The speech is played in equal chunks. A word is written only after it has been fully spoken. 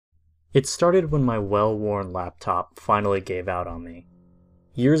It started when my well-worn laptop finally gave out on me.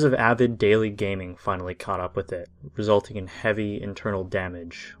 Years of avid daily gaming finally caught up with it, resulting in heavy internal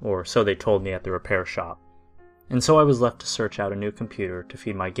damage, or so they told me at the repair shop. And so I was left to search out a new computer to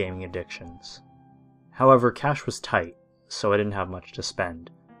feed my gaming addictions. However, cash was tight, so I didn't have much to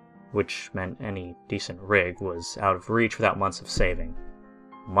spend, which meant any decent rig was out of reach without months of saving.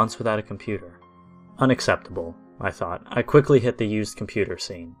 Months without a computer. Unacceptable, I thought. I quickly hit the used computer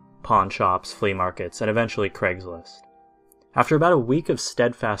scene. Pawn shops, flea markets, and eventually Craigslist. After about a week of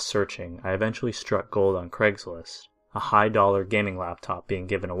steadfast searching, I eventually struck gold on Craigslist, a high-dollar gaming laptop being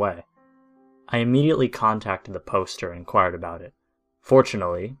given away. I immediately contacted the poster and inquired about it.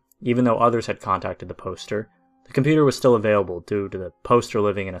 Fortunately, even though others had contacted the poster, the computer was still available due to the poster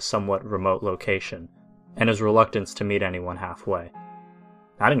living in a somewhat remote location, and his reluctance to meet anyone halfway.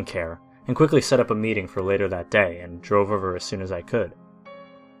 I didn't care, and quickly set up a meeting for later that day and drove over as soon as I could.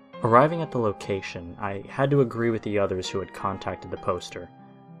 Arriving at the location, I had to agree with the others who had contacted the poster.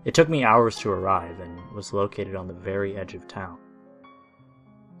 It took me hours to arrive and was located on the very edge of town.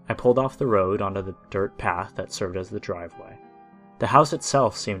 I pulled off the road onto the dirt path that served as the driveway. The house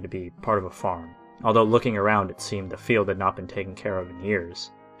itself seemed to be part of a farm, although looking around it seemed the field had not been taken care of in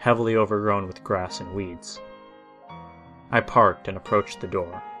years, heavily overgrown with grass and weeds. I parked and approached the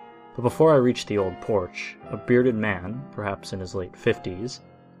door, but before I reached the old porch, a bearded man, perhaps in his late 50s,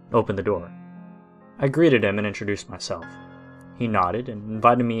 opened the door. I greeted him and introduced myself. He nodded and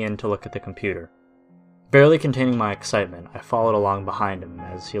invited me in to look at the computer. Barely containing my excitement, I followed along behind him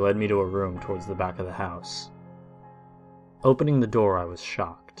as he led me to a room towards the back of the house. Opening the door, I was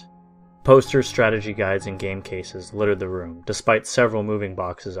shocked. Posters, strategy guides, and game cases littered the room, despite several moving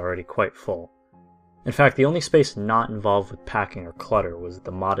boxes already quite full. In fact, the only space not involved with packing or clutter was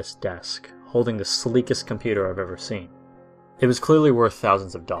the modest desk, holding the sleekest computer I've ever seen. It was clearly worth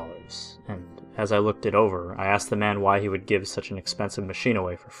thousands of dollars, and as I looked it over, I asked the man why he would give such an expensive machine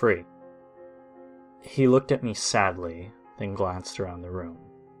away for free. He looked at me sadly, then glanced around the room.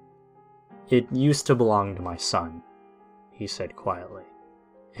 "It used to belong to my son," he said quietly.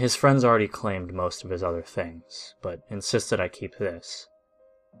 "His friends already claimed most of his other things, but insisted I keep this.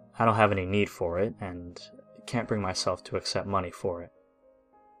 I don't have any need for it, and can't bring myself to accept money for it.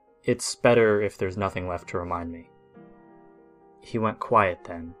 It's better if there's nothing left to remind me." He went quiet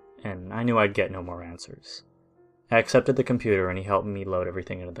then, and I knew I'd get no more answers. I accepted the computer and he helped me load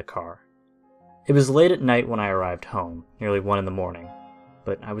everything into the car. It was late at night when I arrived home, nearly 1 a.m,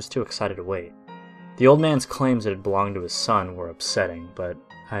 but I was too excited to wait. The old man's claims that it belonged to his son were upsetting, but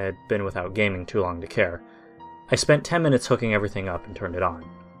I had been without gaming too long to care. I spent 10 minutes hooking everything up and turned it on.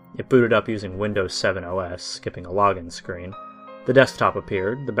 It booted up using Windows 7 OS, skipping a login screen. The desktop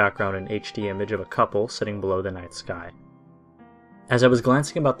appeared, the background an HD image of a couple sitting below the night sky. As I was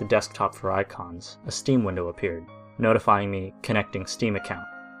glancing about the desktop for icons, a Steam window appeared, notifying me connecting Steam account.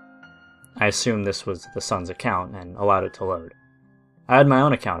 I assumed this was the son's account and allowed it to load. I had my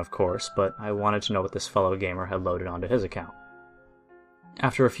own account, of course, but I wanted to know what this fellow gamer had loaded onto his account.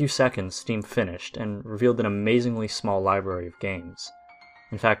 After a few seconds, Steam finished and revealed an amazingly small library of games.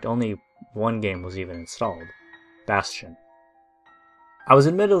 In fact, only one game was even installed: Bastion. I was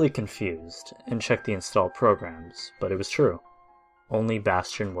admittedly confused and checked the installed programs, but it was true. Only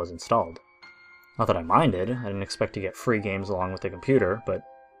Bastion was installed. Not that I minded, I didn't expect to get free games along with the computer, but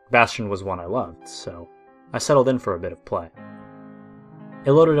Bastion was one I loved, so I settled in for a bit of play.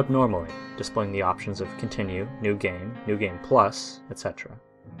 It loaded up normally, displaying the options of Continue, New Game Plus, etc.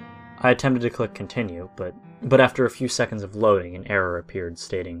 I attempted to click Continue, but after a few seconds of loading, an error appeared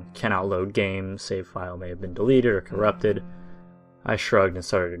stating, "Cannot load game, save file may have been deleted or corrupted." I shrugged and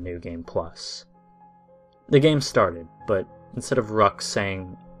started a New Game Plus. The game started, but instead of Rux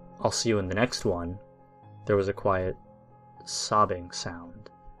saying, "I'll see you in the next one," there was a quiet, sobbing sound.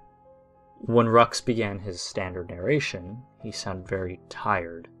 When Rux began his standard narration, he sounded very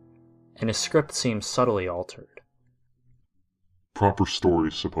tired, and his script seemed subtly altered. "Proper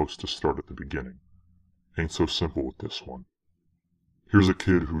story's supposed to start at the beginning. Ain't so simple with this one. Here's a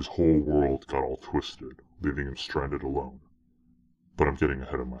kid whose whole world got all twisted, leaving him stranded alone. But I'm getting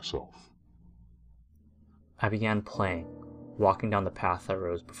ahead of myself." I began playing, walking down the path that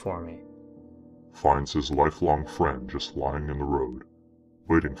rose before me. Finds his lifelong friend just lying in the road,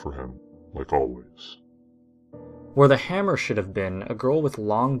 waiting for him, like always. Where the hammer should have been, a girl with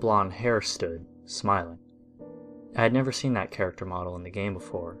long blonde hair stood, smiling. I had never seen that character model in the game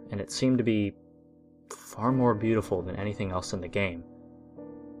before, and it seemed to be far more beautiful than anything else in the game.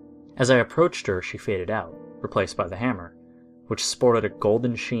 As I approached her, she faded out, replaced by the hammer, which sported a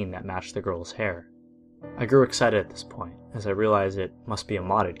golden sheen that matched the girl's hair. I grew excited at this point, as I realized it must be a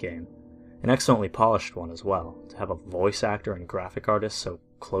modded game. An excellently polished one as well, to have a voice actor and graphic artist so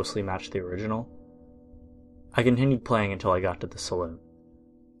closely match the original. I continued playing until I got to the saloon.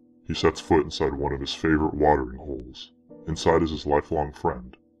 He sets foot inside one of his favorite watering holes. Inside is his lifelong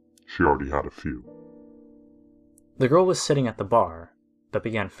friend. She already had a few. The girl was sitting at the bar, but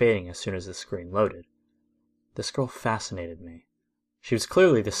began fading as soon as the screen loaded. This girl fascinated me. She was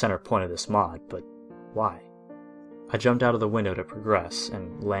clearly the center point of this mod, but why? I jumped out of the window to progress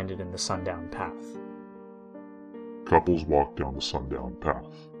and landed in the sundown path. Couples walk down the sundown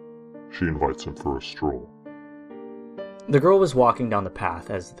path. She invites him for a stroll. The girl was walking down the path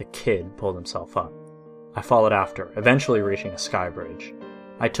as the kid pulled himself up. I followed after, eventually reaching a sky bridge.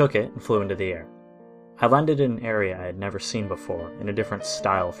 I took it and flew into the air. I landed in an area I had never seen before, in a different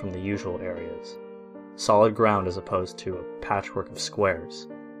style from the usual areas. Solid ground as opposed to a patchwork of squares.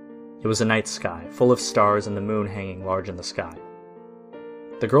 It was a night sky, full of stars and the moon hanging large in the sky.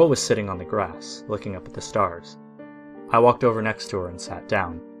 The girl was sitting on the grass, looking up at the stars. I walked over next to her and sat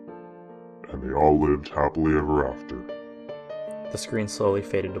down. And they all lived happily ever after. The screen slowly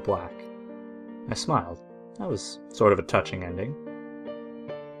faded to black. I smiled. That was sort of a touching ending.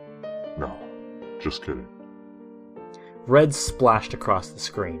 No, just kidding. Red splashed across the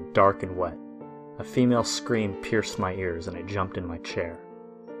screen, dark and wet. A female scream pierced my ears and I jumped in my chair.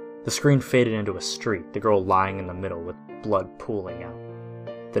 The screen faded into a street, the girl lying in the middle with blood pooling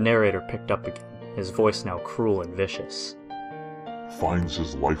out. The narrator picked up again, his voice now cruel and vicious. Finds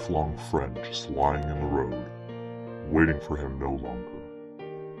his lifelong friend just lying in the road, waiting for him no longer.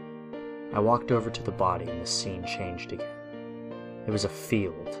 I walked over to the body and the scene changed again. It was a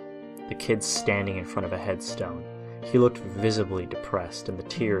field. The kid standing in front of a headstone. He looked visibly depressed and the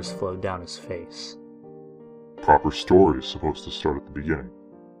tears flowed down his face. Proper story is supposed to start at the beginning.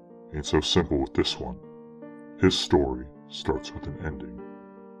 Ain't so simple with this one. His story starts with an ending.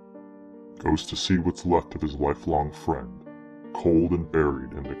 Goes to see what's left of his lifelong friend, cold and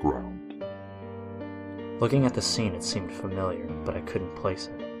buried in the ground. Looking at the scene, it seemed familiar, but I couldn't place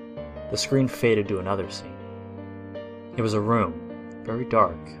it. The screen faded to another scene. It was a room, very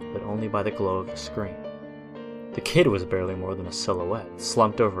dark, lit only by the glow of the screen. The kid was barely more than a silhouette,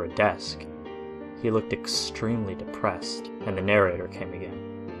 slumped over a desk. He looked extremely depressed, and the narrator came again.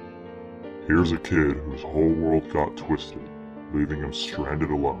 Here's a kid whose whole world got twisted, leaving him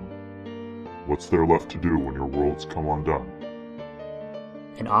stranded alone. What's there left to do when your world's come undone?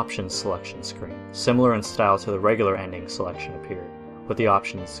 An options selection screen, similar in style to the regular ending selection, appeared, with the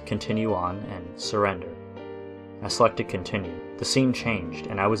options Continue On and Surrender. I selected Continue. The scene changed,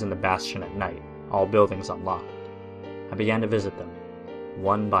 and I was in the Bastion at night, all buildings unlocked. I began to visit them,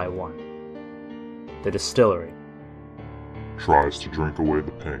 one by one. The distillery. Tries to drink away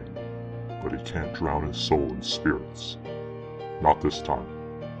the pain, but he can't drown his soul in spirits. Not this time.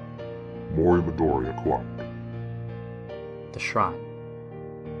 Mori Midori acquired. The shrine.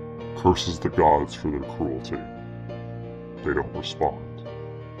 Curses the gods for their cruelty. They don't respond.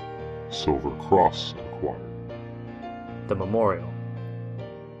 Silver Cross acquired. The memorial.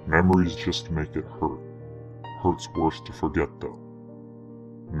 Memories just make it hurt. Hurts worse to forget though.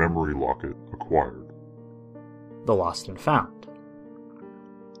 Memory locket acquired. The lost and found.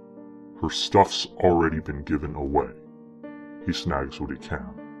 Her stuff's already been given away. He snags what he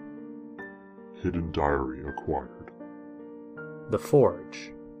can. Hidden diary acquired. The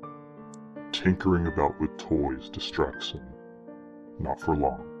forge. Tinkering about with toys distracts him. Not for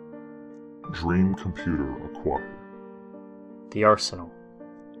long. Dream computer acquired. The arsenal.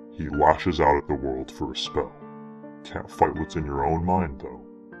 He lashes out at the world for a spell. Can't fight what's in your own mind though.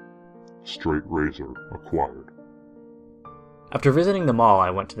 Straight razor acquired. After visiting the mall, I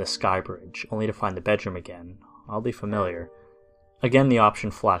went to the sky bridge, only to find the bedroom again, oddly familiar. Again the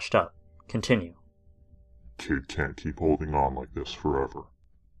option flashed up. Continue. Kid can't keep holding on like this forever.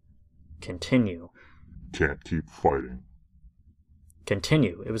 Continue. Can't keep fighting.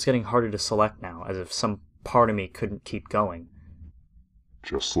 Continue. It was getting harder to select now, as if some part of me couldn't keep going.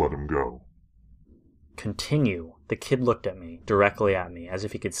 Just let him go. Continue. The kid looked at me, directly at me, as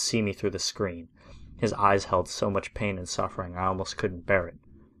if he could see me through the screen. His eyes held so much pain and suffering I almost couldn't bear it.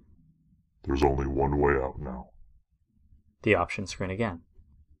 There's only one way out now. The option screen again.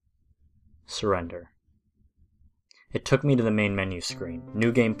 Surrender. It took me to the main menu screen.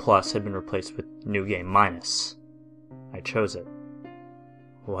 New Game Plus had been replaced with New Game Minus. I chose it.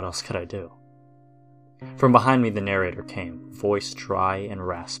 What else could I do? From behind me the narrator came, voice dry and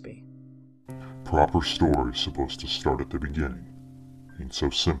raspy. Proper story's supposed to start at the beginning. Ain't so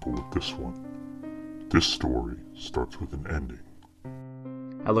simple with this one. This story starts with an ending.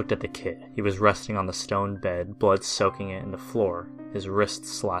 I looked at the kid. He was resting on the stone bed, blood soaking it in the floor, his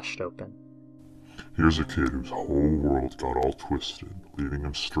wrists slashed open. Here's a kid whose whole world got all twisted, leaving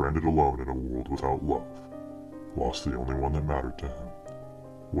him stranded alone in a world without love. Lost the only one that mattered to him.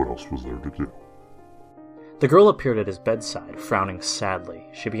 What else was there to do? The girl appeared at his bedside, frowning sadly.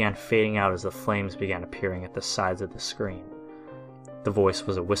 She began fading out as the flames began appearing at the sides of the screen. The voice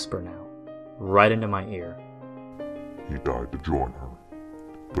was a whisper now, right into my ear. He died to join her,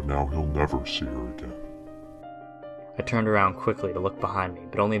 but now he'll never see her again. I turned around quickly to look behind me,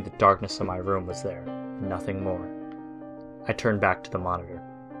 but only the darkness of my room was there, nothing more. I turned back to the monitor.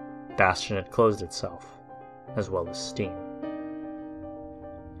 Bastion had closed itself, as well as Steam.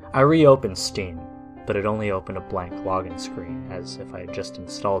 I reopened Steam, but it only opened a blank login screen, as if I had just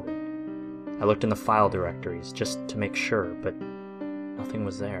installed it. I looked in the file directories just to make sure, but nothing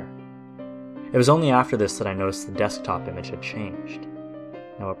was there. It was only after this that I noticed the desktop image had changed.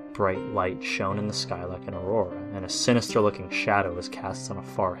 Now a bright light shone in the sky like an aurora, and a sinister-looking shadow was cast on a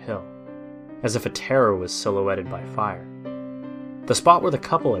far hill, as if a terror was silhouetted by fire. The spot where the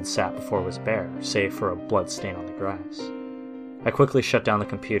couple had sat before was bare, save for a blood stain on the grass. I quickly shut down the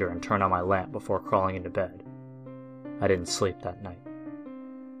computer and turned on my lamp before crawling into bed. I didn't sleep that night.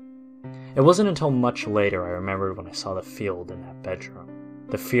 It wasn't until much later I remembered when I saw the field in that bedroom,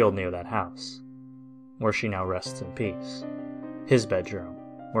 the field near that house, where she now rests in peace. His bedroom,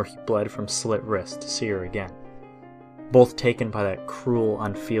 where he bled from slit wrist to see her again. Both taken by that cruel,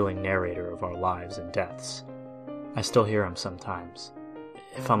 unfeeling narrator of our lives and deaths. I still hear him sometimes.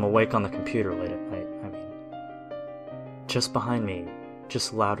 If I'm awake on the computer late at night, I mean. Just behind me,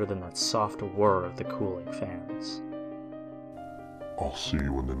 just louder than that soft whir of the cooling fans. I'll see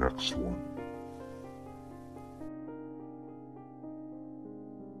you in the next one.